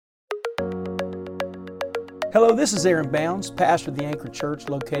Hello, this is Aaron Bounds, pastor of the Anchor Church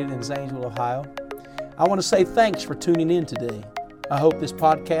located in Zanesville, Ohio. I want to say thanks for tuning in today. I hope this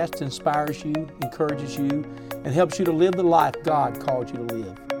podcast inspires you, encourages you, and helps you to live the life God called you to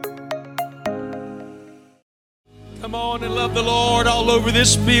live. Come on and love the Lord all over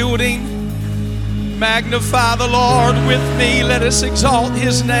this building. Magnify the Lord with me. Let us exalt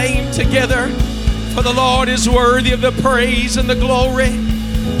His name together. For the Lord is worthy of the praise and the glory.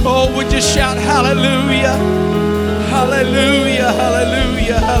 Oh, would you shout hallelujah, hallelujah,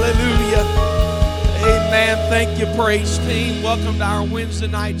 hallelujah, hallelujah. Amen. Thank you, praise team. Welcome to our Wednesday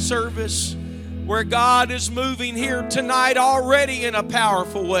night service where God is moving here tonight already in a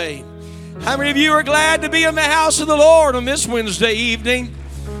powerful way. How many of you are glad to be in the house of the Lord on this Wednesday evening?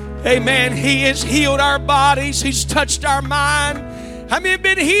 Amen. He has healed our bodies. He's touched our mind. How many have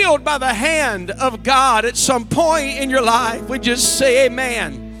been healed by the hand of God at some point in your life? We just say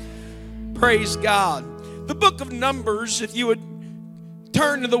amen. Praise God. The book of Numbers, if you would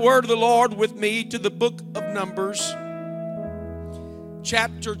turn to the word of the Lord with me to the book of Numbers,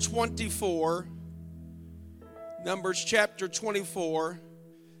 chapter 24. Numbers chapter 24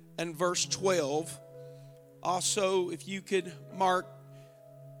 and verse 12. Also, if you could mark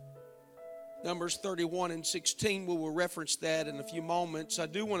Numbers 31 and 16, we will reference that in a few moments. I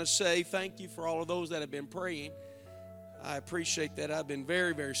do want to say thank you for all of those that have been praying. I appreciate that. I've been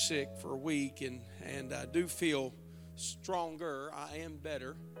very, very sick for a week, and I do feel stronger. I am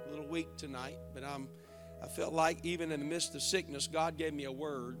better. A little weak tonight, but I felt like even in the midst of sickness, God gave me a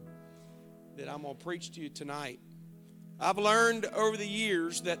word that I'm going to preach to you tonight. I've learned over the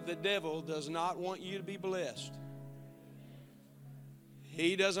years that the devil does not want you to be blessed.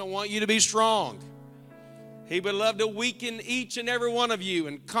 He doesn't want you to be strong. He would love to weaken each and every one of you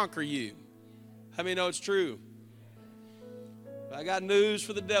and conquer you. How many know it's true? But I got news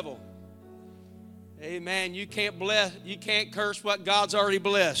for the devil. Amen. You can't curse what God's already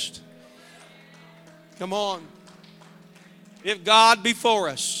blessed. Come on. If God be for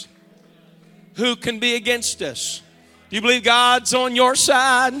us, who can be against us? Do you believe God's on your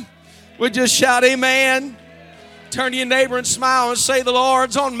side? We just shout amen. Turn to your neighbor and smile and say, the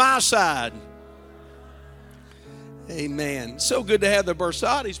Lord's on my side. Amen. So good to have the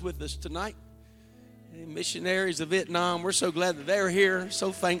Bursatis with us tonight. Missionaries of Vietnam. We're so glad that they're here.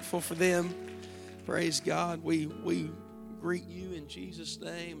 So thankful for them. Praise God. We greet you in Jesus'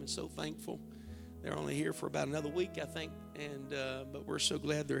 name and so thankful. They're only here for about another week, I think, but we're so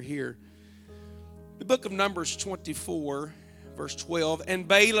glad they're here. The book of Numbers 24, verse 12. And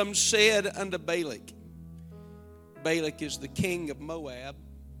Balaam said unto Balak. Balak is the king of Moab.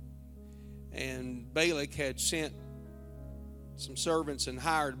 And Balak had sent some servants and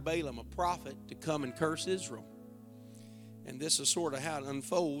hired Balaam, a prophet, to come and curse Israel. And this is sort of how it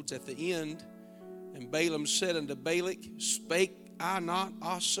unfolds at the end. And Balaam said unto Balak, spake I not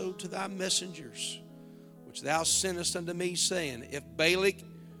also to thy messengers, which thou sentest unto me, saying, if Balak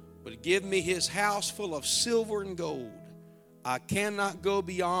would give me his house full of silver and gold, I cannot go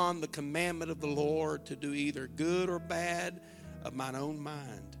beyond the commandment of the Lord to do either good or bad of mine own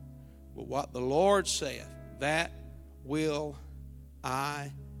mind. But what the Lord saith, that will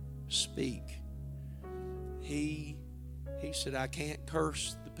I speak. He said, I can't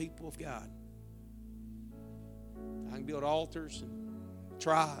curse the people of God. I can build altars and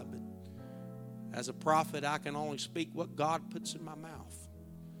try, but as a prophet, I can only speak what God puts in my mouth.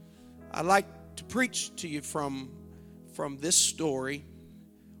 I'd like to preach to you from this story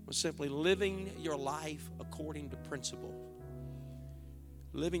was simply living your life according to principle.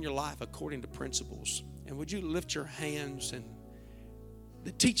 Living your life according to principles. And would you lift your hands and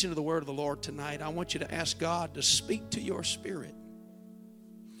the teaching of the word of the Lord tonight, I want you to ask God to speak to your spirit.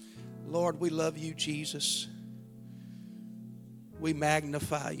 Lord, we love you, Jesus. We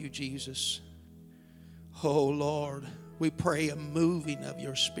magnify you, Jesus. Oh, Lord, we pray a moving of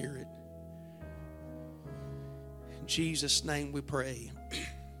your spirit. In Jesus' name we pray.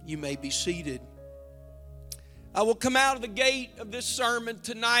 You may be seated. I will come out of the gate of this sermon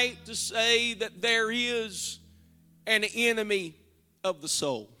tonight to say that there is an enemy of the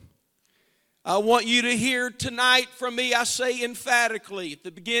soul. I want you to hear tonight from me, I say emphatically at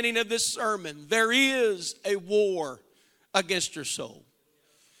the beginning of this sermon, there is a war against your soul.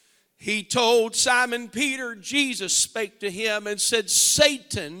 He told Simon Peter, Jesus spake to him and said,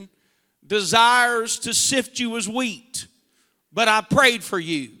 Satan desires to sift you as wheat, but I prayed for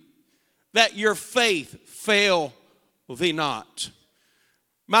you that your faith fail thee not.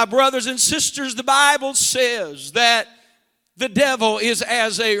 My brothers and sisters, the Bible says that the devil is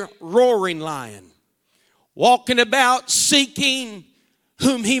as a roaring lion, walking about seeking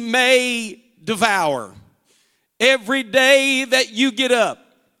whom he may devour. Every day that you get up,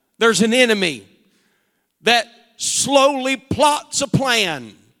 there's an enemy that slowly plots a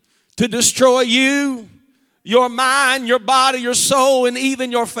plan to destroy you, your mind, your body, your soul, and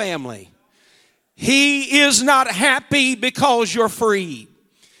even your family. He is not happy because you're free.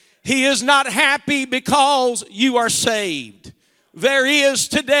 He is not happy because you are saved. There is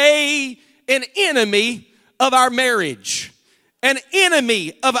today an enemy of our marriage, an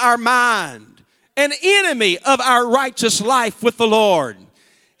enemy of our mind, an enemy of our righteous life with the Lord.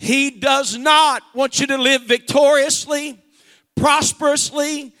 He does not want you to live victoriously,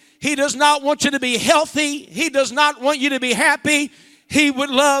 prosperously. He does not want you to be healthy. He does not want you to be happy. He would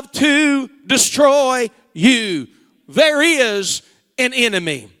love to destroy you. There is an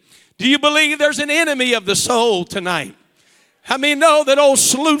enemy. Do you believe there's an enemy of the soul tonight? How many know that old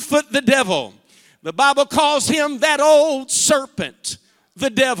Slewfoot, the devil? The Bible calls him that old serpent, the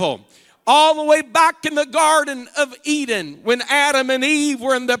devil. All the way back in the Garden of Eden, when Adam and Eve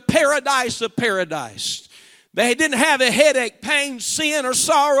were in the paradise of paradise. They didn't have a headache, pain, sin, or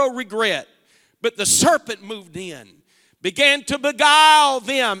sorrow, regret. But the serpent moved in, began to beguile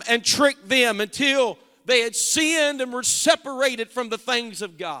them and trick them until they had sinned and were separated from the things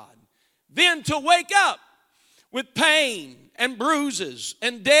of God. Then to wake up with pain and bruises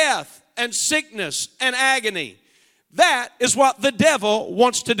and death and sickness and agony. That is what the devil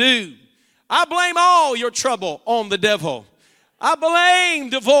wants to do. I blame all your trouble on the devil. I blame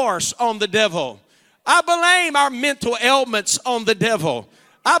divorce on the devil. I blame our mental ailments on the devil.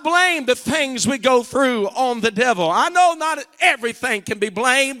 I blame the things we go through on the devil. I know not everything can be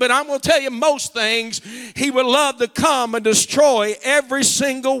blamed, but I'm going to tell you most things he would love to come and destroy every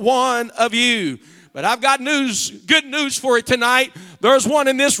single one of you. But I've got news, good news for you tonight. There's one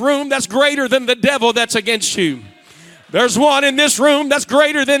in this room that's greater than the devil that's against you. There's one in this room that's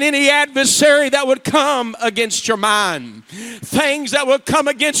greater than any adversary that would come against your mind. Things that would come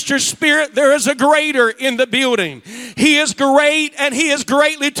against your spirit, there is a greater in the building. He is great and he is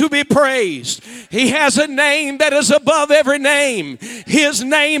greatly to be praised. He has a name that is above every name. His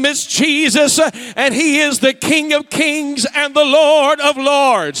name is Jesus, and he is the King of kings and the Lord of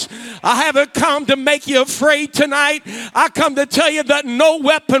lords. I haven't come to make you afraid tonight. I come to tell you that no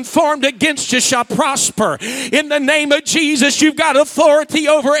weapon formed against you shall prosper. In the name of Jesus, you've got authority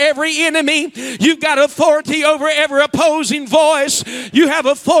over every enemy. You've got authority over every opposing voice. You have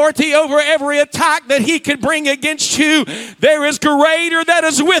authority over every attack that he could bring against you. There is greater that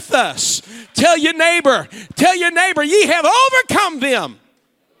is with us. Tell your neighbor, ye have overcome them.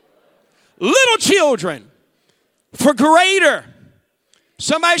 Little children, for greater.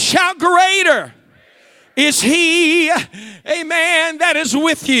 Somebody shout, greater is he, amen, that is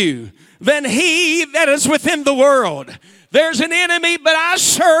with you than he that is within the world. There's an enemy, but I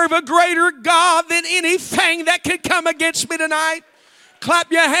serve a greater God than anything that can come against me tonight.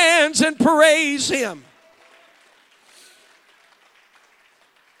 Clap your hands and praise him.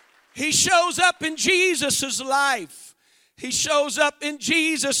 He shows up in Jesus' life. He shows up in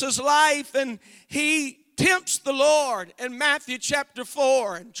Jesus' life, and he tempts the Lord in Matthew chapter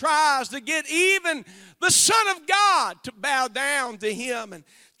 4 and tries to get even the Son of God to bow down to him and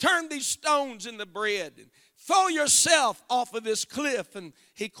turn these stones into bread and throw yourself off of this cliff. And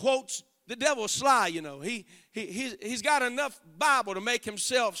he quotes the devil sly, you know. He's got enough Bible to make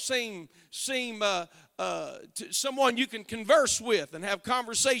himself seem to someone you can converse with and have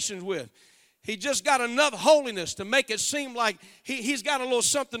conversations with. He just got enough holiness to make it seem like he's got a little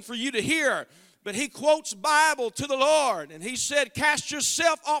something for you to hear. But he quotes Bible to the Lord, and he said, cast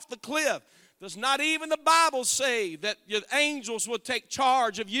yourself off the cliff. Does not even the Bible say that your angels will take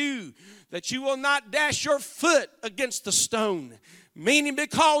charge of you, that you will not dash your foot against the stone? Meaning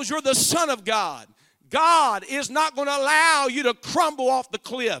because you're the Son of God, God is not going to allow you to crumble off the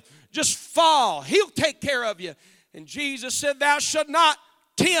cliff. Just fall. He'll take care of you. And Jesus said, thou shalt not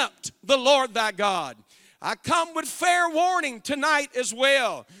tempt the Lord thy God. I come with fair warning tonight as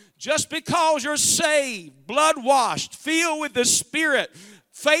well. Just because you're saved, blood-washed, filled with the Spirit,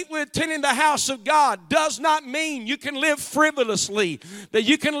 faithfully attending the house of God does not mean you can live frivolously, that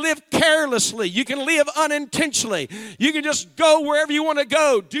you can live carelessly, you can live unintentionally. You can just go wherever you want to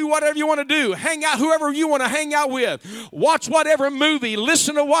go, do whatever you want to do, hang out whoever you want to hang out with, watch whatever movie,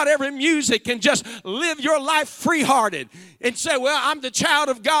 listen to whatever music, and just live your life free-hearted and say, well, I'm the child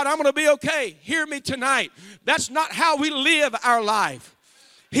of God, I'm going to be okay. Hear me tonight. That's not how we live our life.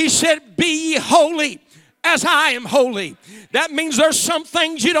 He said, be ye holy as I am holy. That means there's some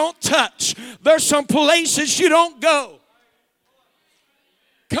things you don't touch. There's some places you don't go.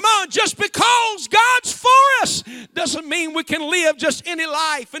 Come on, just because God's for us doesn't mean we can live just any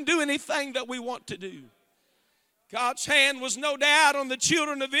life and do anything that we want to do. God's hand was no doubt on the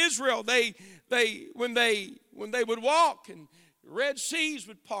children of Israel. When they would walk, and Red Seas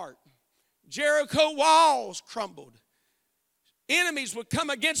would part, Jericho walls crumbled. Enemies would come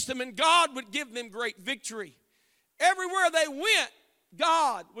against them, and God would give them great victory. Everywhere they went,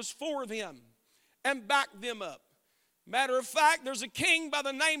 God was for them and backed them up. Matter of fact, there's a king by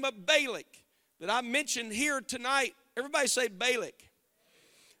the name of Balak that I mentioned here tonight. Everybody say Balak.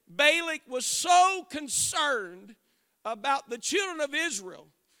 Balak was so concerned about the children of Israel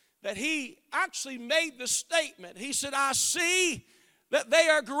that he actually made the statement. He said, I see that they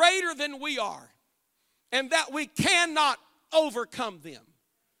are greater than we are, and that we cannot overcome them.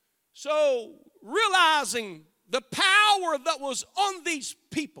 So realizing the power that was on these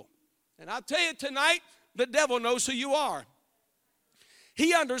people, and I tell you tonight, the devil knows who you are.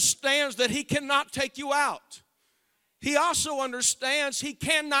 He understands that he cannot take you out. He also understands he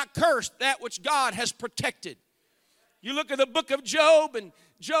cannot curse that which God has protected. You look at the book of Job, and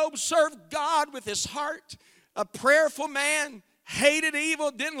Job served God with his heart, a prayerful man, hated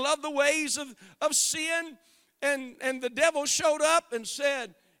evil, didn't love the ways of sin. And the devil showed up and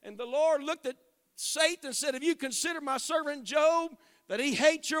said, and the Lord looked at Satan and said, have you considered my servant Job, that he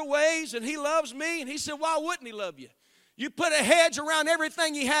hates your ways and he loves me? And he said, why wouldn't he love you? You put a hedge around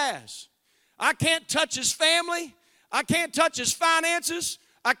everything he has. I can't touch his family. I can't touch his finances.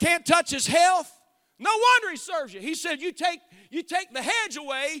 I can't touch his health. No wonder he serves you. He said, you take the hedge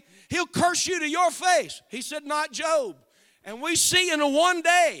away, he'll curse you to your face. He said, not Job. And we see in a one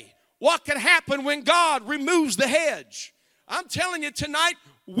day what can happen when God removes the hedge. I'm telling you tonight,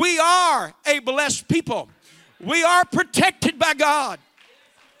 we are a blessed people. We are protected by God.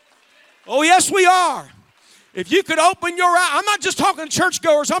 Oh, yes, we are. If you could open your eyes, I'm not just talking to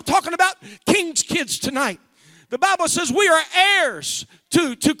churchgoers, I'm talking about king's kids tonight. The Bible says we are heirs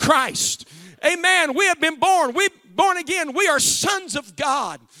to Christ. Amen. We have been born. We're born again. We are sons of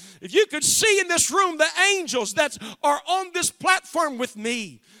God. If you could see in this room the angels that are on this platform with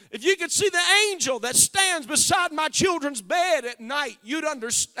me, if you could see the angel that stands beside my children's bed at night, you'd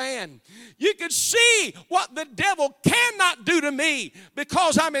understand. You could see what the devil cannot do to me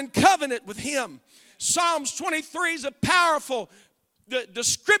because I'm in covenant with him. Psalms 23 is a powerful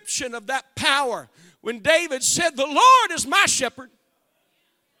description of that power. When David said, the Lord is my shepherd.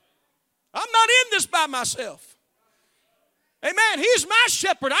 I'm not in this by myself. Amen. He's my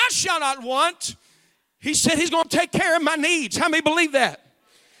shepherd. I shall not want. He said he's going to take care of my needs. How many believe that?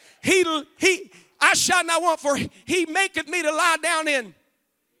 I shall not want, for he maketh me to lie down in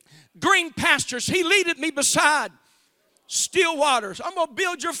green pastures. He leadeth me beside still waters. I'm going to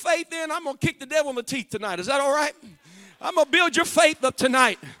build your faith in. I'm going to kick the devil in the teeth tonight. Is that all right? I'm going to build your faith up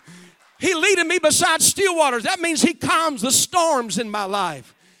tonight. He leadeth me beside still waters. That means he calms the storms in my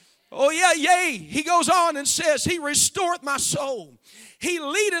life. Oh, yeah, yea. He goes on and says, he restoreth my soul. He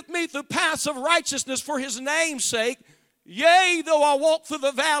leadeth me through paths of righteousness for his name's sake. Yea, though I walk through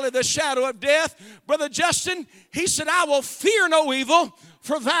the valley of the shadow of death. Brother Justin, he said, I will fear no evil,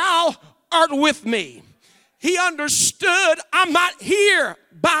 for thou art with me. He understood, I'm not here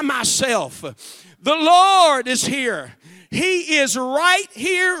by myself. The Lord is here. He is right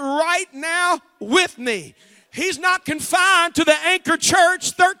here, right now with me. He's not confined to the Anchor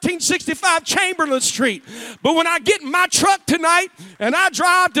Church, 1365 Chamberlain Street. But when I get in my truck tonight and I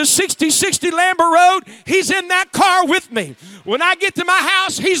drive to 6060 Lambert Road, he's in that car with me. When I get to my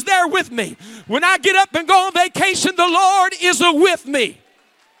house, he's there with me. When I get up and go on vacation, the Lord is with me.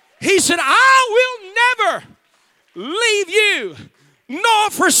 He said, I will never leave you nor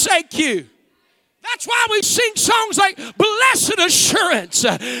forsake you. That's why we sing songs like Blessed Assurance.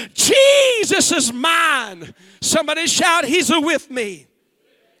 Jesus is mine. Somebody shout, he's with me.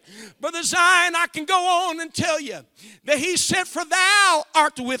 Brother Zion, I can go on and tell you that he said, for thou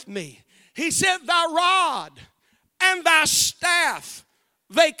art with me. He said, thy rod and thy staff,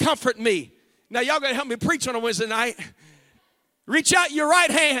 they comfort me. Now, y'all got to help me preach on a Wednesday night. Reach out your right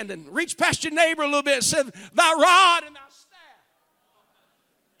hand and reach past your neighbor a little bit and say, thy rod and thy staff.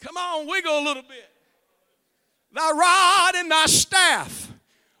 Come on, wiggle a little bit. Thy rod and thy staff,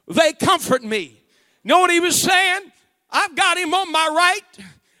 they comfort me. You know what he was saying? I've got him on my right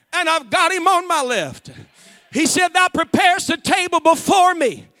and I've got him on my left. He said, thou preparest a table before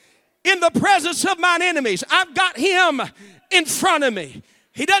me in the presence of mine enemies. I've got him in front of me.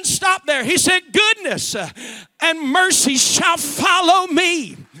 He doesn't stop there. He said, goodness and mercy shall follow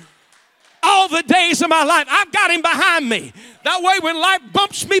me all the days of my life. I've got him behind me. That way when life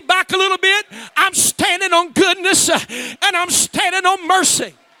bumps me back a little bit, I'm standing on goodness and I'm standing on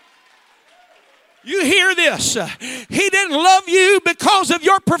mercy. You hear this? He didn't love you because of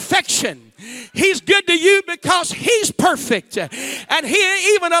your perfection. He's good to you because He's perfect. And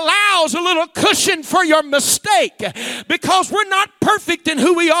He even allows a little cushion for your mistake, because we're not perfect in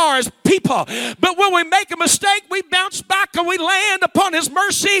who we are as people. But when we make a mistake, we bounce back and we land upon His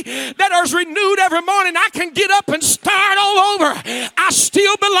mercy that is renewed every morning. I can get up and start all over. I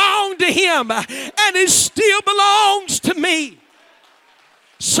still belong to Him, and He still belongs to me.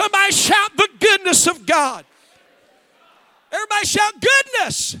 Somebody shout the goodness of God. Everybody shout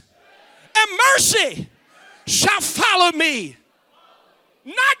goodness and mercy shall follow me.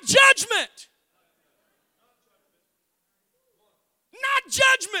 Not judgment. Not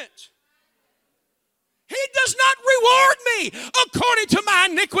judgment. He does not reward me according to my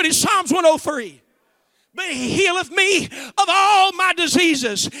iniquity. Psalms 103. But He healeth me of all my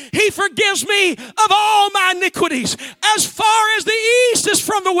diseases. He forgives me of all my iniquities. As far as the east is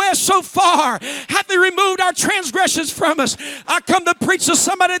from the west, so far hath He removed our transgressions from us. I come to preach to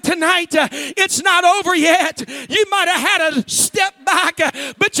somebody tonight. It's not over yet. You might have had a step back,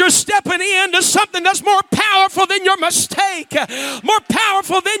 but you're stepping into something that's more powerful than your mistake, more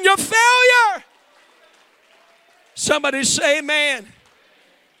powerful than your failure. Somebody say amen.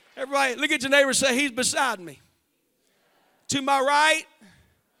 Everybody, look at your neighbor and say, He's beside me. To my right,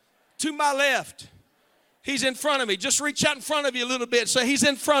 to my left. He's in front of me. Just reach out in front of you a little bit and say, He's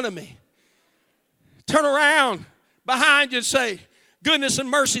in front of me. Turn around behind you and say, goodness and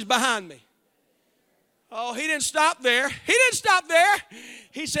mercy's behind me. Oh, He didn't stop there. He didn't stop there.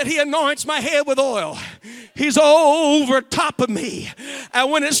 He said He anoints my head with oil. He's over top of me. And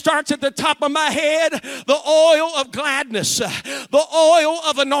when it starts at the top of my head, the oil of gladness, the oil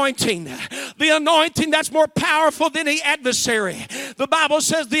of anointing, the anointing that's more powerful than the adversary. The Bible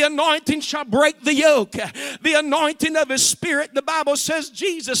says the anointing shall break the yoke. The anointing of His Spirit, the Bible says,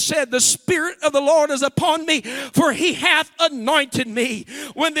 Jesus said, the Spirit of the Lord is upon me, for He hath anointed me.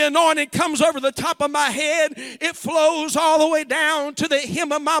 When the anointing comes over the top of my head, it flows all the way down to the hem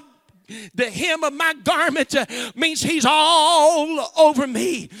of my garment. Means He's all over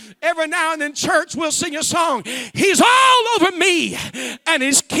me. Every now and then, church, we'll sing a song. He's all over me, and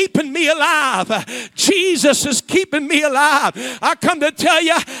He's keeping me alive. Jesus is keeping me alive. I come to tell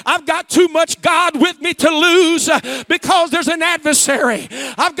you, I've got too much God with me to lose because there's an adversary.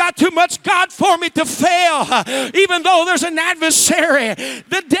 I've got too much God for me to fail, even though there's an adversary.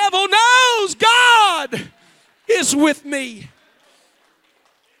 The devil knows God is with me.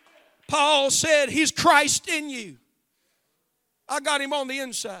 Paul said, He's Christ in you. I got Him on the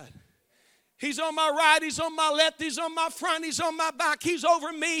inside. He's on my right, He's on my left, He's on my front, He's on my back, He's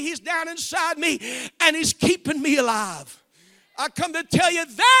over me, He's down inside me, and He's keeping me alive. I come to tell you,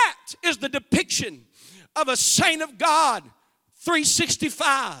 that is the depiction of a saint of God,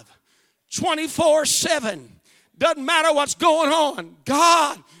 365, 24/7. Doesn't matter what's going on,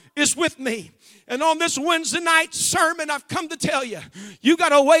 God is with me. And on this Wednesday night sermon, I've come to tell you, you got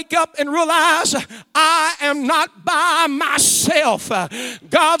to wake up and realize I am not by myself.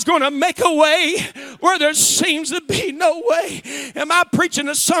 God's going to make a way where there seems to be no way. Am I preaching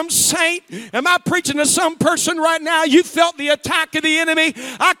to some saint? Am I preaching to some person right now? You felt the attack of the enemy.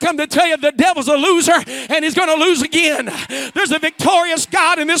 I come to tell you the devil's a loser, and he's going to lose again. There's a victorious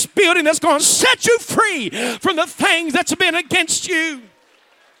God in this building that's going to set you free from the things that's been against you.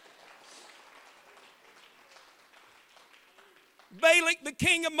 Balak, the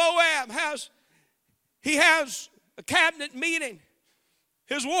king of Moab, has a cabinet meeting.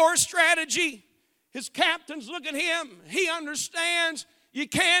 His war strategy, his captains look at him. He understands you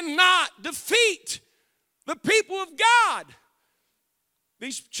cannot defeat the people of God.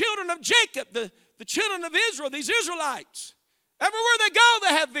 These children of Jacob, the children of Israel, these Israelites, everywhere they go,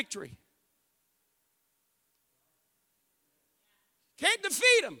 they have victory. Can't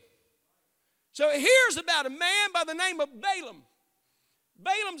defeat them. So he hears about a man by the name of Balaam.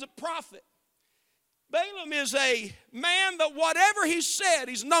 Balaam's a prophet. Balaam is a man that whatever he said,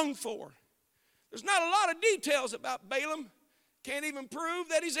 he's known for. There's not a lot of details about Balaam. Can't even prove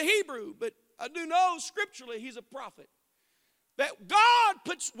that he's a Hebrew, but I do know scripturally he's a prophet. That God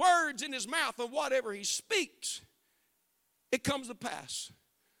puts words in his mouth, and whatever he speaks, it comes to pass.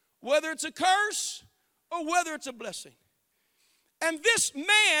 Whether it's a curse or whether it's a blessing. And this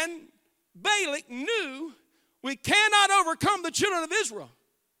man, Balak, knew we cannot overcome the children of Israel.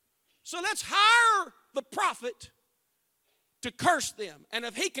 So let's hire the prophet to curse them. And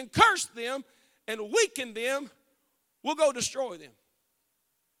if he can curse them and weaken them, we'll go destroy them.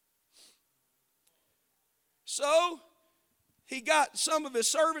 So he got some of his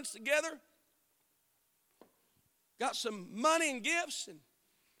servants together, got some money and gifts, and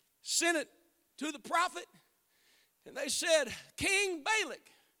sent it to the prophet, and they said, King Balak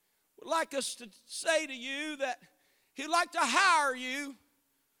would like us to say to you that he'd like to hire you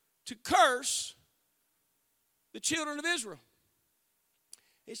to curse the children of Israel.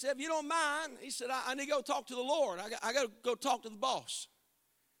 He said, if you don't mind, he said, I need to go talk to the Lord. I got to go talk to the boss.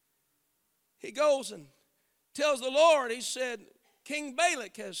 He goes and tells the Lord, he said, King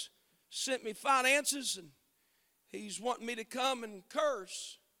Balak has sent me finances, and he's wanting me to come and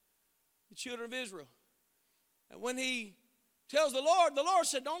curse the children of Israel. And when he tells the Lord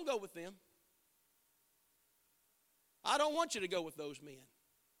said, don't go with them. I don't want you to go with those men.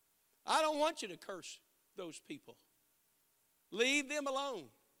 I don't want you to curse those people. Leave them alone.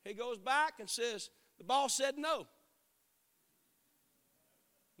 He goes back and says, the boss said no.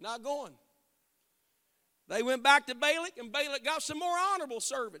 Not going. They went back to Balak, and Balak got some more honorable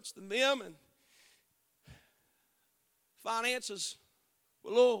servants than them, and finances a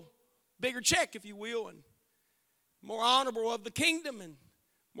little bigger check, if you will, and more honorable of the kingdom, and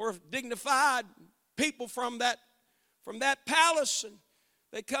more dignified people from that palace. And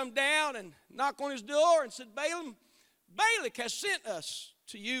they come down and knock on his door and said, Balak has sent us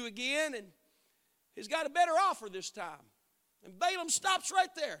to you again, and he's got a better offer this time. And Balaam stops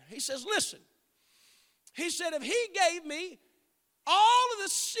right there. He says, listen. He said, if he gave me all of the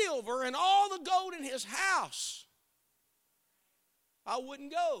silver and all the gold in his house, I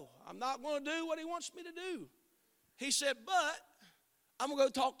wouldn't go. I'm not going to do what he wants me to do. He said, but I'm going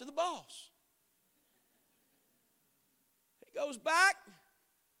to go talk to the boss. He goes back,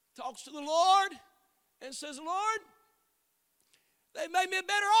 talks to the Lord, and says, Lord, they made me a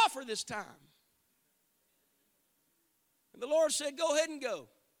better offer this time. And the Lord said, go ahead and go.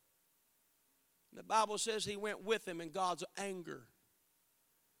 And the Bible says he went with him, and God's anger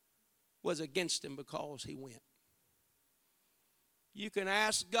was against him because he went. You can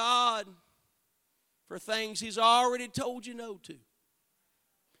ask God for things he's already told you no to.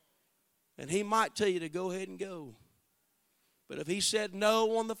 And he might tell you to go ahead and go. But if he said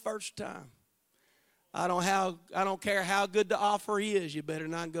no on the first time, I don't care how good the offer is, you better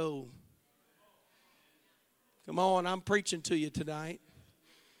not go. Come on, I'm preaching to you tonight.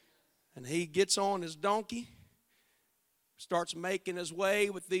 And he gets on his donkey, starts making his way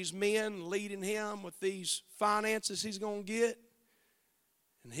with these men, leading him with these finances he's going to get.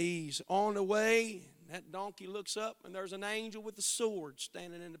 And he's on the way, and that donkey looks up, and there's an angel with a sword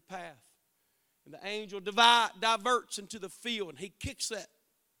standing in the path. And the angel diverts into the field, and he kicks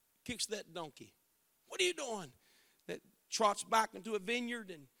that donkey. What are you doing? That trots back into a vineyard,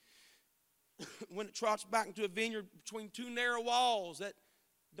 and when it trots back into a vineyard between two narrow walls, that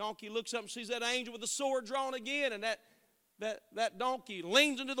donkey looks up and sees that angel with the sword drawn again, and that donkey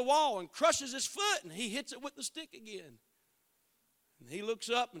leans into the wall and crushes his foot, and he hits it with the stick again. And he looks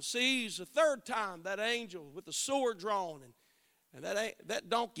up and sees a third time that angel with the sword drawn, and that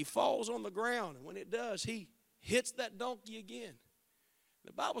donkey falls on the ground, and when it does, he hits that donkey again.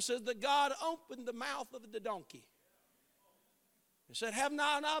 The Bible says that God opened the mouth of the donkey and said, have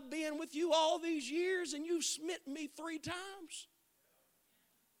not I been with you all these years, and you've smitten me 3 times?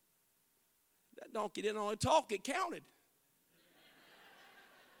 That donkey didn't only talk, it counted.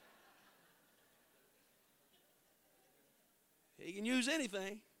 He can use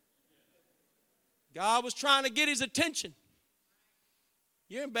anything. God was trying to get his attention.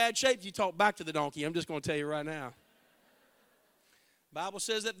 You're in bad shape if you talk back to the donkey. I'm just going to tell you right now. The Bible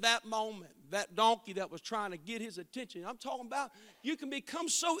says at that moment, that donkey that was trying to get his attention, I'm talking about you can become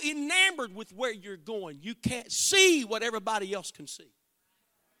so enamored with where you're going, you can't see what everybody else can see.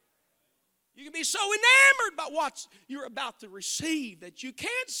 You can be so enamored by what you're about to receive that you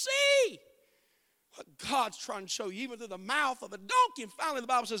can't see what God's trying to show you, even through the mouth of a donkey. And finally, the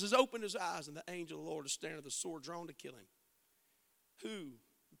Bible says, he's opened his eyes, and the angel of the Lord is standing with the sword drawn to kill him. Who?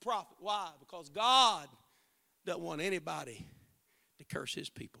 The prophet. Why? Because God doesn't want anybody to curse his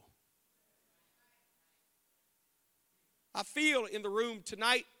people. I feel in the room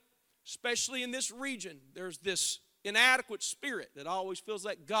tonight, especially in this region, there's this inadequate spirit that always feels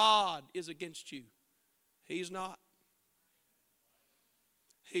like God is against you. He's not.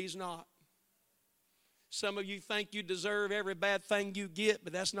 He's not. Some of you think you deserve every bad thing you get,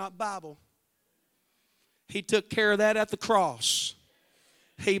 but that's not Bible. He took care of that at the cross.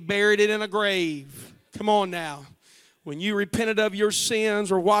 He buried it in a grave. Come on now. When you repented of your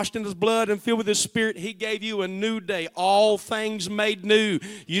sins, were washed in his blood and filled with his spirit, he gave you a new day. All things made new.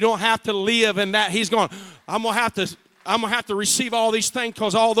 You don't have to live in that. He's going, I'm going to have to receive all these things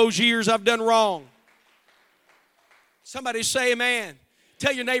because all those years I've done wrong. Somebody say amen.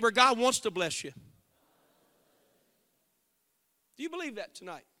 Tell your neighbor, God wants to bless you. Do you believe that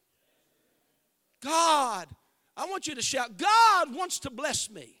tonight? God, I want you to shout, God wants to bless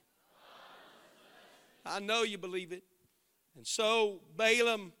me. I know you believe it. And so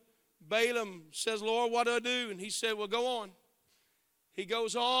Balaam says, Lord, what do I do? And he said, well, go on. He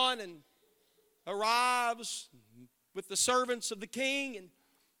goes on and arrives with the servants of the king. And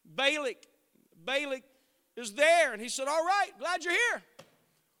Balak is there. And he said, all right, glad you're here.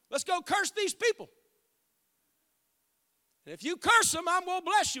 Let's go curse these people. And if you curse them, I'm going to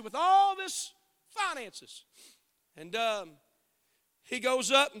bless you with all this finances. And he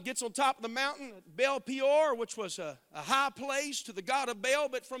goes up and gets on top of the mountain at Baal Peor, which was a high place to the god of Baal.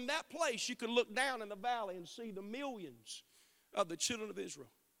 But from that place, you could look down in the valley and see the millions of the children of Israel.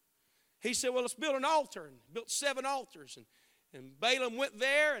 He said, well, let's build an altar. And built 7 altars. And Balaam went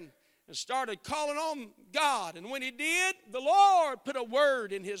there and started calling on God. And when he did, the Lord put a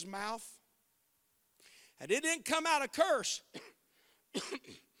word in his mouth. And it didn't come out a curse.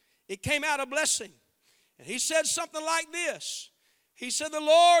 It came out a blessing. And he said something like this. He said, the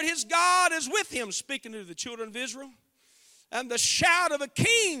Lord his God is with him, speaking to the children of Israel. And the shout of a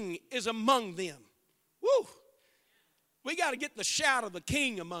king is among them. Woo! We got to get the shout of the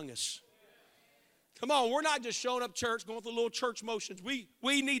king among us. Come on, we're not just showing up church, going through little church motions. We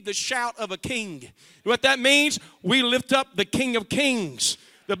need the shout of a king. What that means, we lift up the King of Kings.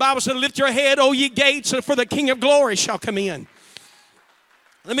 The Bible said, lift your head, O ye gates, for the King of glory shall come in.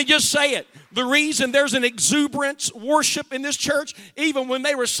 Let me just say it. The reason there's an exuberance worship in this church, even when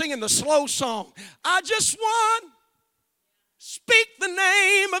they were singing the slow song, I just want to speak the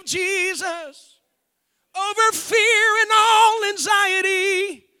name of Jesus over fear and all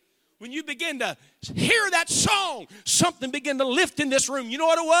anxiety. When you begin to hear that song, something began to lift in this room. You know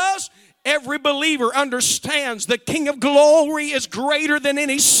what it was? Every believer understands the King of glory is greater than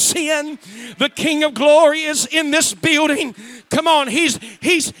any sin. The King of glory is in this building. Come on, he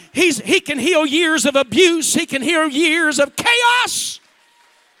can heal years of abuse. He can heal years of chaos.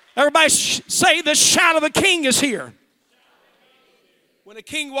 Everybody say the shout of the King is here. When a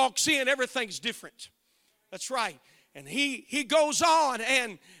king walks in, everything's different. That's right. And he goes on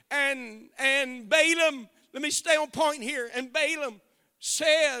and Balaam, let me stay on point here. And Balaam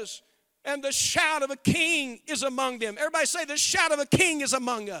says, and the shout of a king is among them. Everybody say, the shout of a king is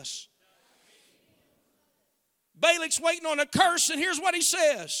among us. Balak's waiting on a curse, and here's what he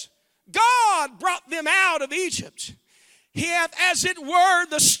says. God brought them out of Egypt. He hath, as it were,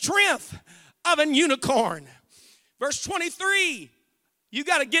 the strength of an unicorn. Verse 23, you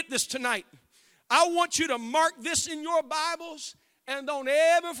got to get this tonight. I want you to mark this in your Bibles, and don't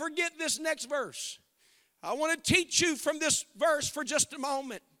ever forget this next verse. I want to teach you from this verse for just a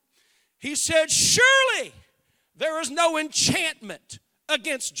moment. He said, surely there is no enchantment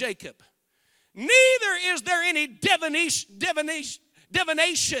against Jacob. Neither is there any divination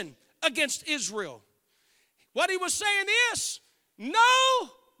against Israel. What he was saying is, no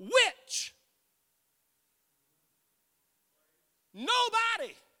witch,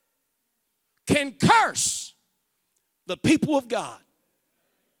 nobody can curse the people of God.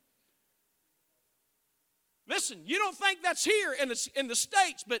 Listen, you don't think that's here in the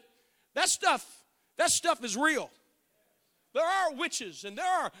States, but that stuff is real. There are witches and there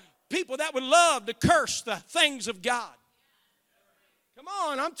are people that would love to curse the things of God. Come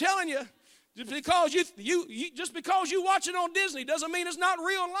on, I'm telling you, just because you watch it on Disney doesn't mean it's not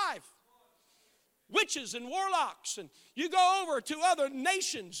real life. Witches and warlocks, and you go over to other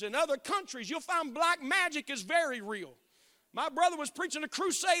nations and other countries, you'll find black magic is very real. My brother was preaching a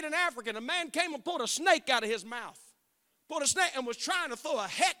crusade in Africa, and a man came and pulled a snake out of his mouth. Pulled a snake and was trying to throw a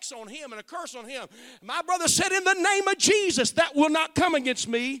hex on him and a curse on him. My brother said, in the name of Jesus, that will not come against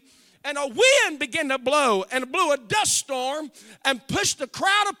me. And a wind began to blow and blew a dust storm and pushed the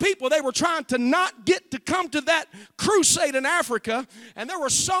crowd of people they were trying to not get to come to that crusade in Africa. And there were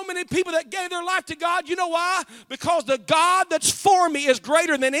so many people that gave their life to God. You know why? Because the God that's for me is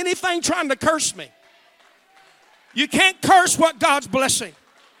greater than anything trying to curse me. You can't curse what God's blessing.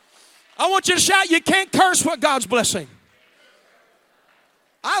 I want you to shout, you can't curse what God's blessing.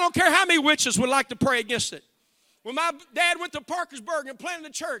 I don't care how many witches would like to pray against it. When my dad went to Parkersburg and planted the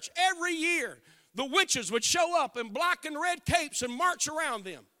church, every year the witches would show up in black and red capes and march around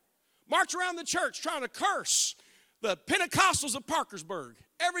them. March around the church trying to curse the Pentecostals of Parkersburg.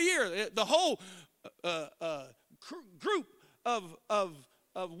 Every year, the whole group of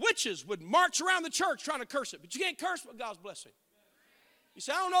witches would march around the church trying to curse it. But you can't curse what God's blessing. You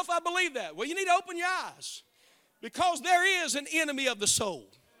say, I don't know if I believe that. Well, you need to open your eyes. Because there is an enemy of the soul.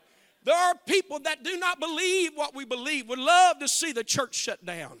 There are people that do not believe what we believe, would love to see the church shut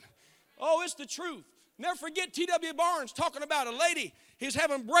down. Oh, it's the truth. Never forget T.W. Barnes talking about a lady. He's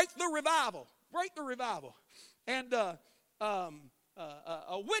having breakthrough revival. breakthrough revival. And a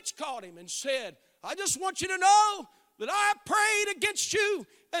witch called him and said, I just want you to know that I prayed against you,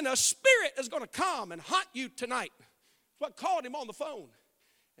 and a spirit is going to come and haunt you tonight. That's what called him on the phone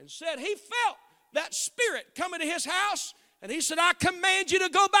and said he felt that spirit coming to his house, and he said, I command you to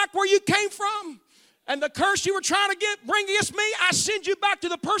go back where you came from, and the curse you were trying to bring against me, I send you back to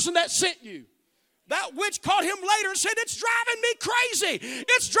the person that sent you. That witch called him later and said, it's driving me crazy.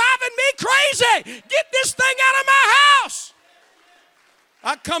 It's driving me crazy. Get this thing out of my house.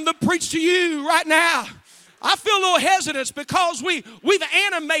 I come to preach to you right now. I feel a little hesitance because we've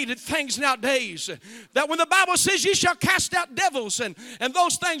animated things nowadays. That when the Bible says you shall cast out devils and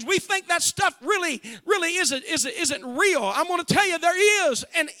those things, we think that stuff really isn't real. I'm going to tell you there is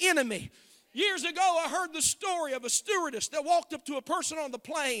an enemy. Years ago, I heard the story of a stewardess that walked up to a person on the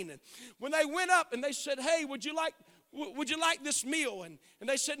plane. And when they went up and they said, hey, would you like this meal? And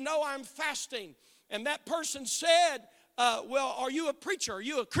they said, no, I'm fasting. And that person said, well, are you a preacher? Are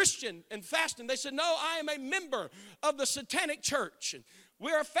you a Christian and fasting? They said, no, I am a member of the Satanic Church. And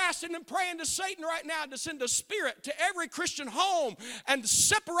we are fasting and praying to Satan right now to send a spirit to every Christian home and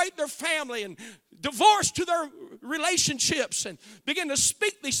separate their family and divorce to their relationships and begin to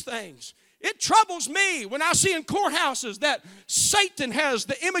speak these things. It troubles me when I see in courthouses that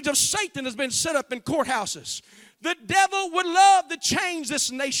the image of Satan has been set up in courthouses. The devil would love to change this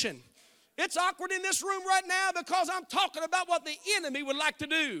nation. It's awkward in this room right now because I'm talking about what the enemy would like to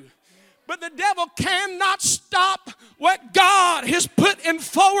do. But the devil cannot stop what God has put in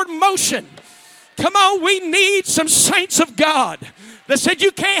forward motion. Come on, we need some saints of God that said,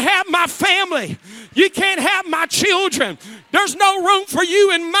 you can't have my family. You can't have my children. There's no room for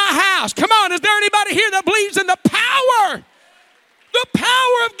you in my house. Come on, is there anybody here that believes in the power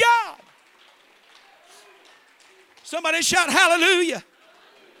of God? Somebody shout hallelujah.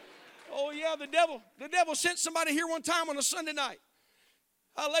 Oh yeah, the devil sent somebody here one time on a Sunday night.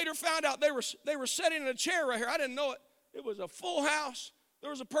 I later found out they were sitting in a chair right here. I didn't know it. It was a full house.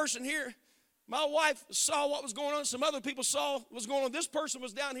 There was a person here. My wife saw what was going on. Some other people saw what was going on. This person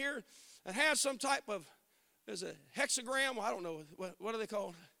was down here and had some type of, there's a hexagram. Well, I don't know. What are they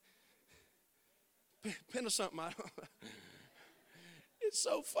called? Pin of something. I don't know. It's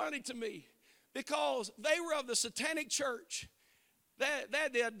so funny to me because they were of the Satanic Church. They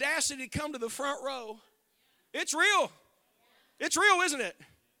had the audacity to come to the front row. It's real. It's real, isn't it?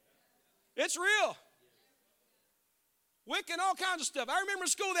 It's real. Wicca and all kinds of stuff. I remember in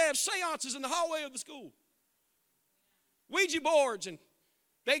school they have seances in the hallway of the school. Ouija boards, and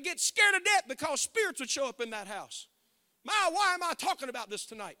they get scared to death because spirits would show up in that house. Why am I talking about this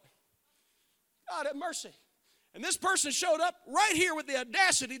tonight? God have mercy. And this person showed up right here with the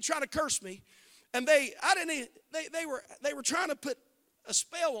audacity to try to curse me. And they were trying to put a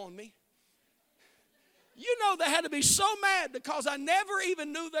spell on me. You know they had to be so mad because I never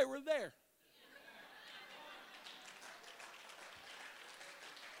even knew they were there.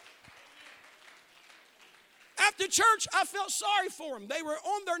 After church, I felt sorry for them. They were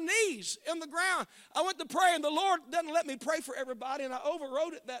on their knees in the ground. I went to pray, and the Lord doesn't let me pray for everybody, and I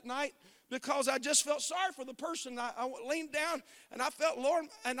overrode it that night because I just felt sorry for the person. I leaned down, and I felt, Lord,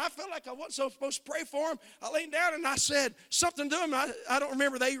 and I felt like I wasn't supposed to pray for them. I leaned down, and I said something to them. I don't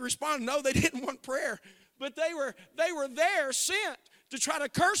remember. They responded, no, they didn't want prayer. But they were there sent to try to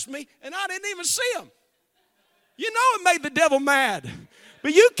curse me, and I didn't even see them. You know it made the devil mad.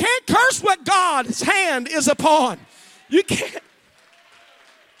 But you can't curse what God's hand is upon. You can't.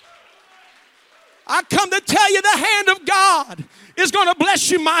 I come to tell you the hand of God is going to bless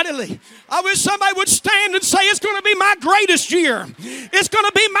you mightily. I wish somebody would stand and say, it's going to be my greatest year. It's going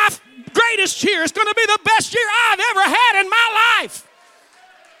to be my greatest year. It's going to be the best year I've ever had in my life.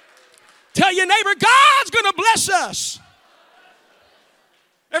 Tell your neighbor, God's going to bless us.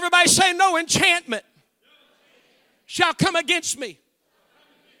 Everybody say, no enchantment shall come against me.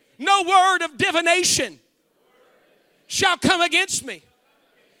 No word of divination shall come against me.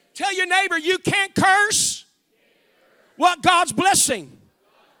 Tell your neighbor, you can't curse what God's blessing.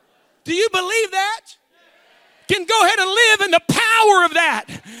 Do you believe that? Can go ahead and live in the power of that.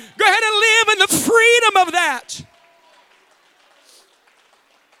 Go ahead and live in the freedom of that.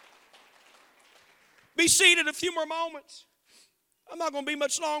 Be seated a few more moments. I'm not going to be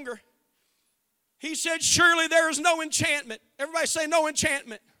much longer. He said, surely there is no enchantment. Everybody say no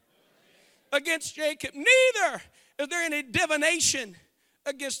enchantment. Against Jacob, neither is there any divination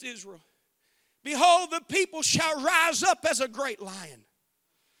against Israel. Behold, the people shall rise up as a great lion,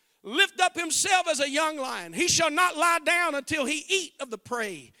 lift up himself as a young lion. He shall not lie down until he eat of the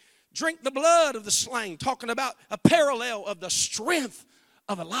prey, drink the blood of the slain. Talking about a parallel of the strength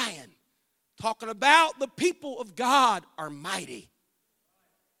of a lion. talking about the people of God are mighty.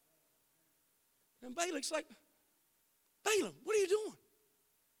 And Balak's like, Balaam, what are you doing?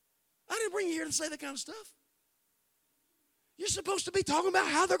 I didn't bring you here to say that kind of stuff. You're supposed to be talking about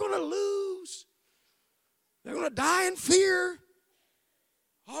how they're going to lose. They're going to die in fear.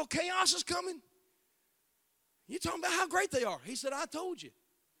 All chaos is coming. You're talking about how great they are. He said, I told you.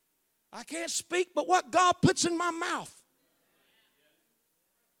 I can't speak but what God puts in my mouth.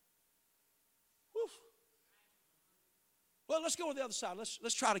 Whew. Well, let's go to the other side.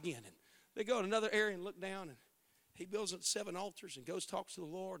 Let's try it again. And they go to another area and look down, and he builds up 7 altars and goes talks to the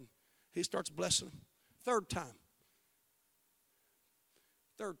Lord, and he starts blessing them. Third time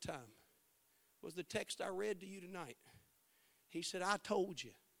was the text I read to you tonight. He said, I told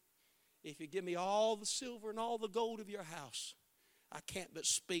you, if you give me all the silver and all the gold of your house, I can't but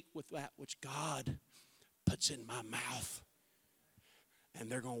speak with that which God puts in my mouth.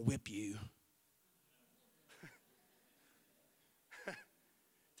 And they're going to whip you.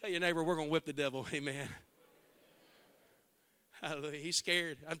 Tell your neighbor, we're going to whip the devil. Amen. Hallelujah. He's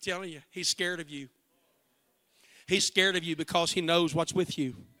scared. I'm telling you, he's scared of you. He's scared of you because he knows what's with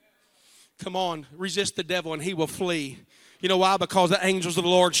you. Come on, resist the devil and he will flee. You know why? Because the angels of the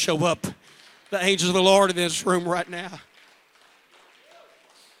Lord show up. The angels of the Lord are in this room right now.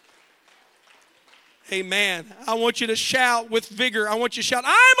 Amen. I want you to shout with vigor. I want you to shout,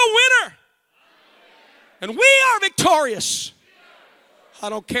 I'm a winner. And we are victorious. I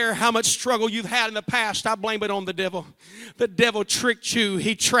don't care how much struggle you've had in the past. I blame it on the devil. The devil tricked you.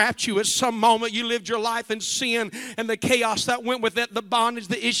 He trapped you at some moment. You lived your life in sin and the chaos that went with it, the bondage,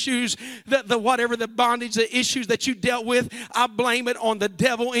 the issues, the issues that you dealt with. I blame it on the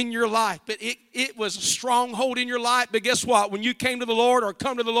devil in your life. But it was a stronghold in your life. But guess what? When you came to the Lord or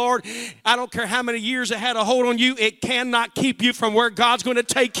come to the Lord, I don't care how many years it had a hold on you, it cannot keep you from where God's going to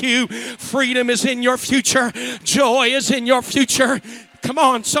take you. Freedom is in your future. Joy is in your future. Come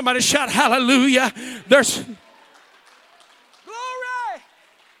on, somebody shout hallelujah. There's glory.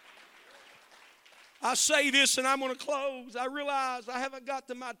 I say this and I'm going to close. I realize I haven't got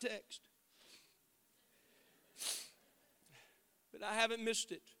to my text. But I haven't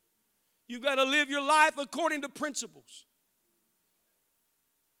missed it. You've got to live your life according to principles.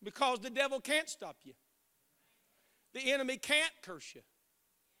 Because the devil can't stop you. The enemy can't curse you.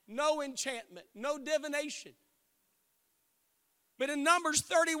 No enchantment, no divination. But in Numbers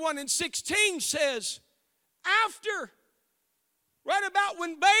 31 and 16 says, after, right about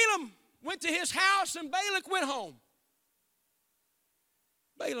when Balaam went to his house and Balak went home,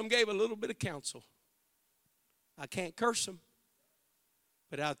 Balaam gave a little bit of counsel. I can't curse them,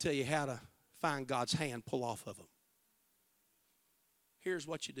 but I'll tell you how to find God's hand pull off of them. Here's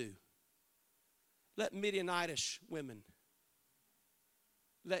what you do. Let Midianitish women,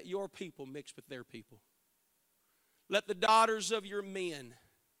 let your people mix with their people. Let the daughters of your men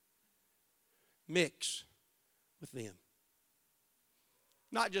mix with them.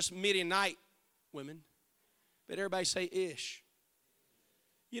 Not just Midianite women, but everybody say ish.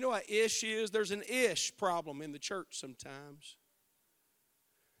 You know what ish is? There's an ish problem in the church sometimes.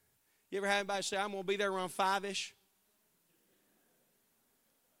 You ever have anybody say, I'm going to be there around 5-ish?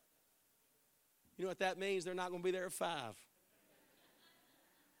 You know what that means? They're not going to be there at 5.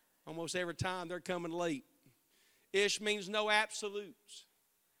 Almost every time they're coming late. Ish means no absolutes.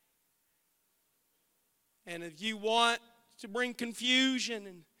 And if you want to bring confusion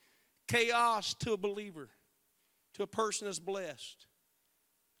and chaos to a believer, to a person that's blessed,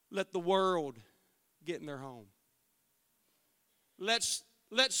 let the world get in their home. Let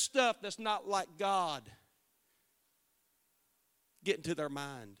stuff that's not like God get into their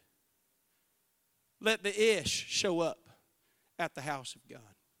mind. Let the ish show up at the house of God.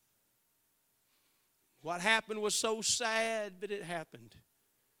 What happened was so sad, but it happened.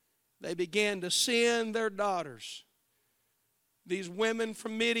 They began to send their daughters. These women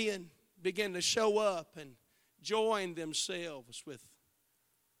from Midian began to show up and join themselves with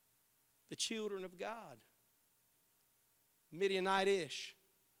the children of God. Midianite-ish.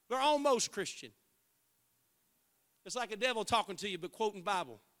 They're almost Christian. It's like a devil talking to you but quoting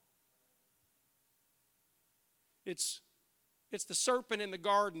Bible. It's the serpent in the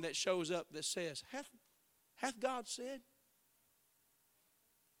garden that shows up that says, hath God said?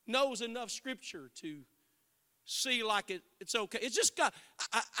 Knows enough scripture to see like it's okay. It's just God.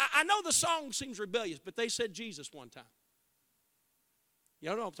 I know the song seems rebellious, but they said Jesus one time.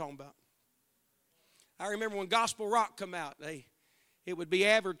 Y'all know what I'm talking about. I remember when gospel rock come out, it would be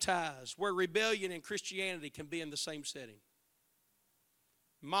advertised where rebellion and Christianity can be in the same setting.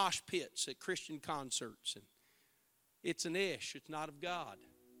 Mosh pits at Christian concerts. And it's an ish. It's not of God.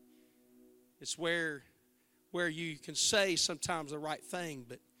 It's where you can say sometimes the right thing.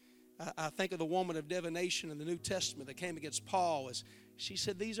 But I think of the woman of divination in the New Testament that came against Paul. As she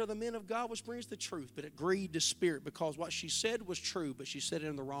said, these are the men of God which brings the truth. But it grieved his spirit because what she said was true, but she said it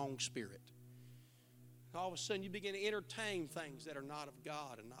in the wrong spirit. All of a sudden you begin to entertain things that are not of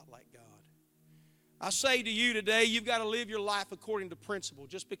God and not like God. I say to you today, you've got to live your life according to principle.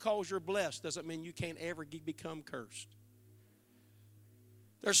 Just because you're blessed doesn't mean you can't ever become cursed.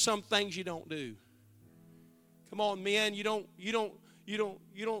 There's some things you don't do. Come on, men, you don't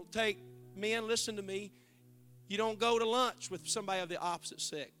take, men, listen to me. You don't go to lunch with somebody of the opposite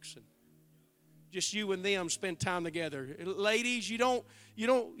sex. And just you and them spend time together. Ladies, you don't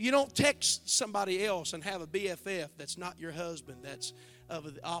text somebody else and have a BFF that's not your husband, that's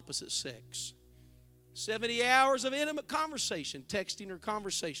of the opposite sex. 70 hours of intimate conversation, texting or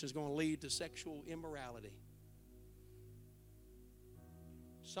conversation is going to lead to sexual immorality.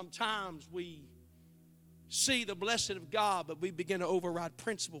 Sometimes we see the blessing of God, but we begin to override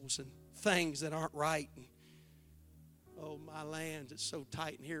principles and things that aren't right. And, oh, my land, it's so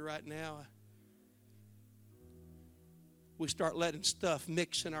tight in here right now. We start letting stuff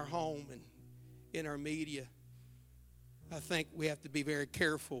mix in our home and in our media. I think we have to be very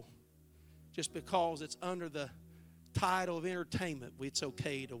careful. Just because it's under the title of entertainment, it's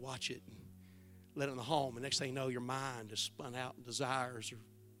okay to watch it and let it in the home. And next thing you know, your mind is spun out and desires are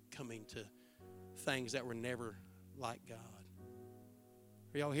coming to things that were never like God.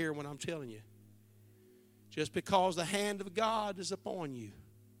 Are y'all hearing what I'm telling you? Just because the hand of God is upon you,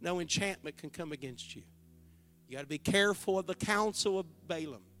 no enchantment can come against you. You got to be careful of the counsel of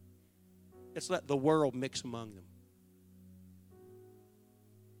Balaam. It's let the world mix among them.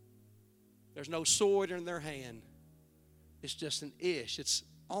 There's no sword in their hand. It's just an ish. It's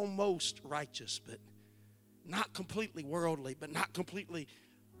almost righteous, but not completely worldly, but not completely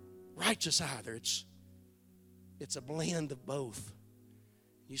righteous either. It's a blend of both.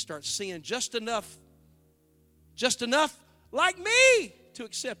 You start seeing just enough like me to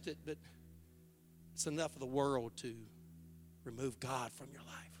accept it, but it's enough of the world to remove God from your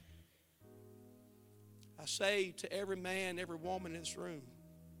life. I say to every man, every woman in this room,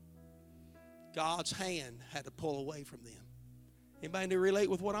 God's hand had to pull away from them. Anybody relate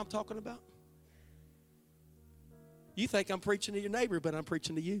with what I'm talking about? You think I'm preaching to your neighbor, but I'm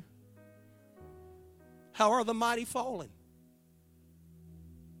preaching to you. How are the mighty fallen?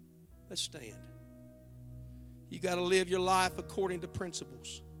 Let's stand. You got to live your life according to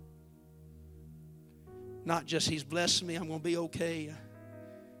principles. Not just He's blessed me, I'm going to be okay.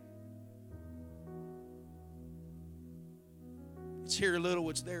 It's here a little,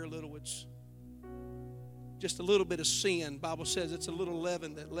 it's there a little, it's just a little bit of sin. The Bible says it's a little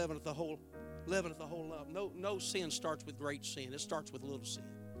leaven that leaveneth the whole lump. No sin starts with great sin. It starts with a little sin.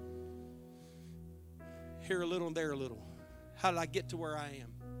 Here a little and there a little. How did I get to where I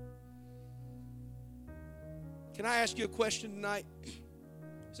am? Can I ask you a question tonight?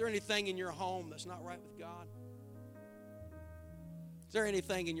 Is there anything in your home that's not right with God? Is there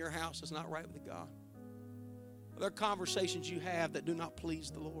anything in your house that's not right with God? Are there conversations you have that do not please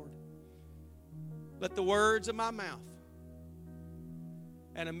the Lord? Let the words of my mouth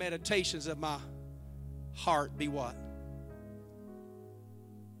and the meditations of my heart be what?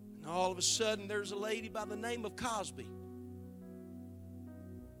 And all of a sudden, there's a lady by the name of Cosby.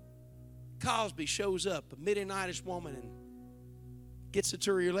 Cosby shows up, a Midianitish woman, and gets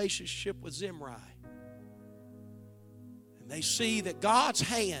into a relationship with Zimri. And they see that God's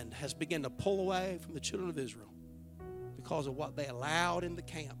hand has begun to pull away from the children of Israel because of what they allowed in the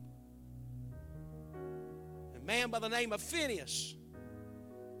camp. A man by the name of Phinehas,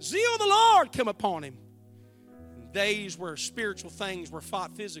 zeal of the Lord come upon him. In days where spiritual things were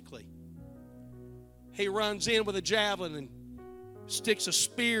fought physically, he runs in with a javelin and sticks a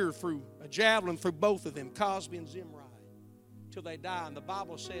javelin through both of them, Cosby and Zimri, till they die. And the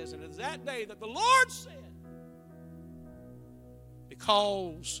Bible says, and it is that day that the Lord said,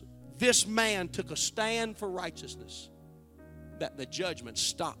 because this man took a stand for righteousness, that the judgment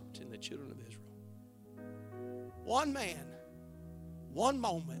stopped in the children of Israel. One man, one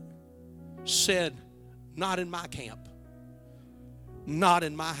moment, said, not in my camp, not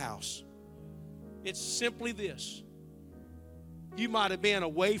in my house. It's simply this. You might have been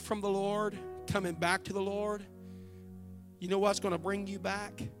away from the Lord, coming back to the Lord. You know what's going to bring you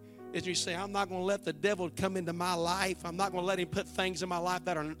back? Is you say, I'm not going to let the devil come into my life. I'm not going to let him put things in my life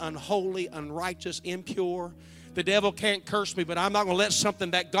that are unholy, unrighteous, impure. The devil can't curse me, but I'm not going to let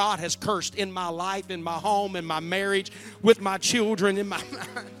something that God has cursed in my life, in my home, in my marriage, with my children, in my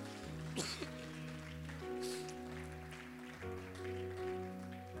mind.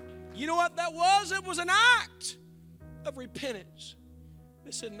 You know what that was? It was an act of repentance.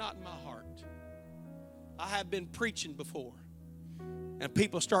 They said, not in my heart. I have been preaching before, and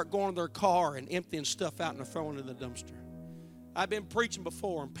people start going to their car and emptying stuff out and throwing it in the dumpster. I've been preaching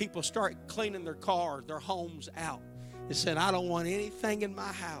before, and people start cleaning their cars, their homes out, and said, I don't want anything in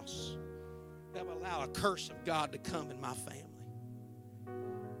my house that will allow a curse of God to come in my family.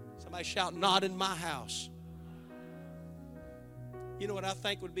 Somebody shout, not in my house. You know what I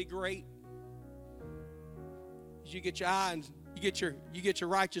think would be great? Is you get your eye and you get your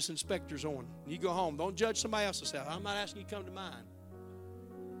righteous inspectors on. You go home. Don't judge somebody else's house. I'm not asking you to come to mine.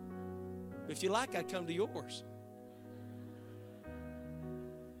 If you like, I'd come to yours.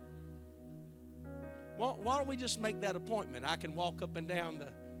 Well, why don't we just make that appointment? I can walk up and down the...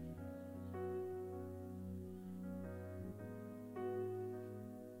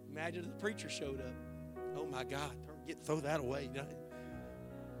 Imagine if the preacher showed up. Oh my God, throw that away.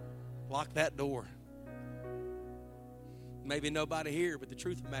 Lock that door. Maybe nobody here, but the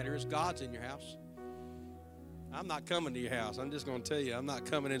truth of the matter is God's in your house. I'm not coming to your house. I'm just going to tell you, I'm not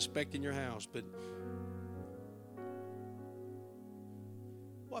coming inspecting your house. But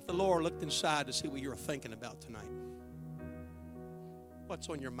what if the Lord looked inside to see what you're thinking about tonight? What's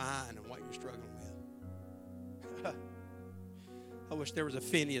on your mind and what you're struggling with? I wish there was a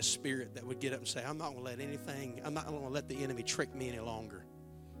Phineas spirit that would get up and say, I'm not going to let the enemy trick me any longer.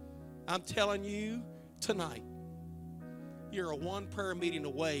 I'm telling you tonight, you're a one prayer meeting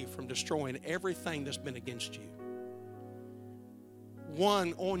away from destroying everything that's been against you.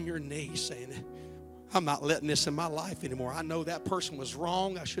 One on your knees saying, I'm not letting this in my life anymore. I know that person was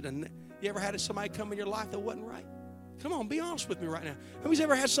wrong. I should have. You ever had somebody come in your life that wasn't right? Come on, be honest with me right now. Who's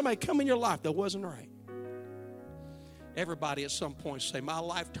ever had somebody come in your life that wasn't right? Everybody at some point say, my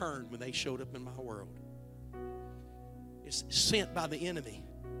life turned when they showed up in my world. It's sent by the enemy.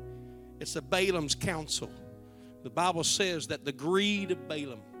 It's a Balaam's counsel. The Bible says that the greed of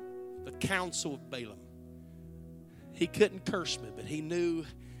Balaam, the counsel of Balaam, he couldn't curse me, but he knew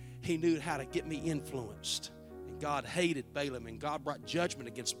how to get me influenced. And God hated Balaam, and God brought judgment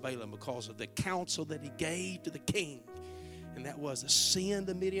against Balaam because of the counsel that he gave to the king. And that was to send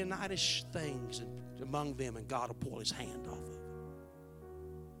the Midianitish things among them, and God will pull his hand off of it.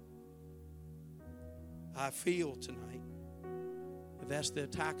 I feel tonight that that's the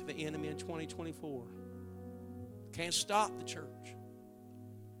attack of the enemy in 2024. Can't stop the church.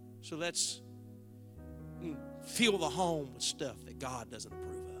 So let's fill the home with stuff that God doesn't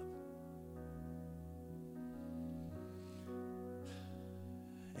approve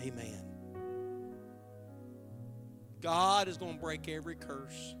of. Amen. God is going to break every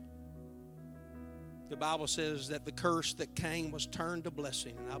curse. The Bible says that the curse that came was turned to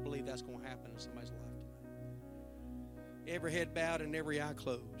blessing, and I believe that's going to happen in somebody's life tonight. Every head bowed and every eye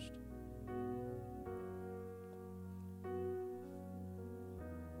closed.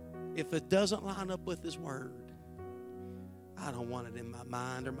 If it doesn't line up with His Word, I don't want it in my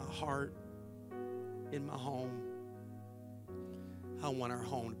mind or my heart, in my home. I want our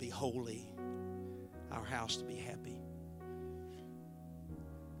home to be holy, our house to be happy.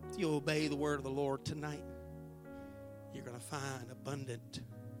 If you obey the word of the Lord tonight, you're going to find abundant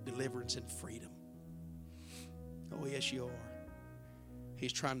deliverance and freedom. Oh, yes, you are.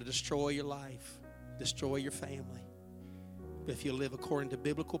 He's trying to destroy your life, destroy your family. But if you live according to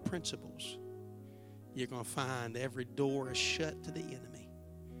biblical principles, you're going to find every door is shut to the enemy,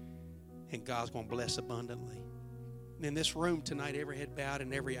 and God's going to bless abundantly. And in this room tonight, every head bowed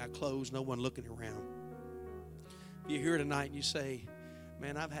and every eye closed, no one looking around. If you're here tonight and you say,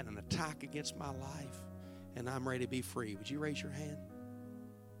 man, I've had an attack against my life and I'm ready to be free, would you raise your hand?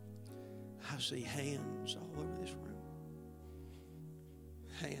 I see hands all over this room.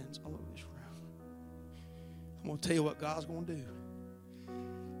 Hands all over this room. I'm going to tell you what God's going to do.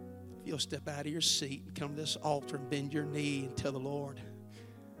 If you'll step out of your seat and come to this altar and bend your knee and tell the Lord,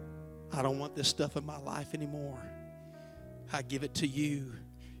 I don't want this stuff in my life anymore. I give it to you.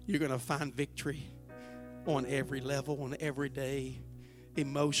 You're going to find victory on every level, on every day,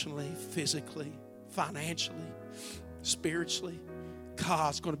 emotionally, physically, financially, spiritually.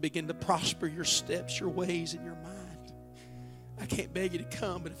 God's going to begin to prosper your steps, your ways, and your mind. I can't beg you to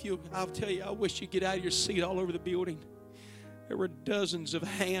come, but I'll tell you, I wish you'd get out of your seat all over the building. There were dozens of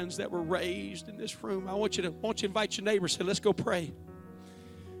hands that were raised in this room. I want you to invite your neighbor and say, let's go pray.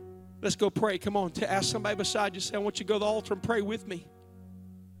 Let's go pray. Come on, ask somebody beside you, say, I want you to go to the altar and pray with me.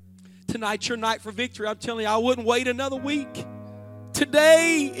 Tonight's your night for victory. I'm telling you, I wouldn't wait another week.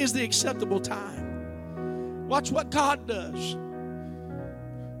 Today is the acceptable time. Watch what God does.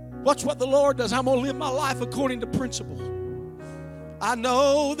 Watch what the Lord does. I'm going to live my life according to principle. I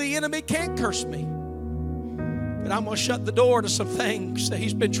know the enemy can't curse me, but I'm going to shut the door to some things that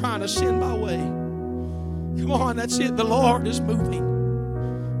he's been trying to send my way. Come on, that's it. The Lord is moving.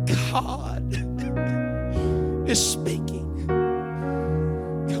 God is speaking.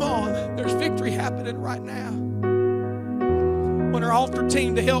 Come on, there's victory happening right now. I want our altar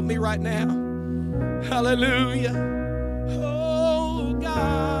team to help me right now. Hallelujah. Oh,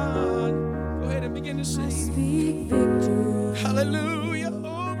 God. Go ahead and begin to sing. Hallelujah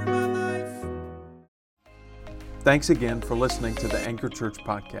over my life. Thanks again for listening to the Anchor Church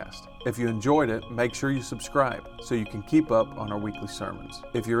podcast. If you enjoyed it, make sure you subscribe so you can keep up on our weekly sermons.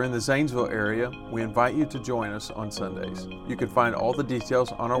 If you're in the Zanesville area, we invite you to join us on Sundays. You can find all the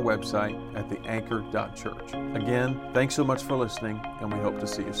details on our website at theanchor.church. Again, thanks so much for listening, and we hope to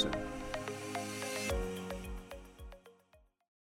see you soon.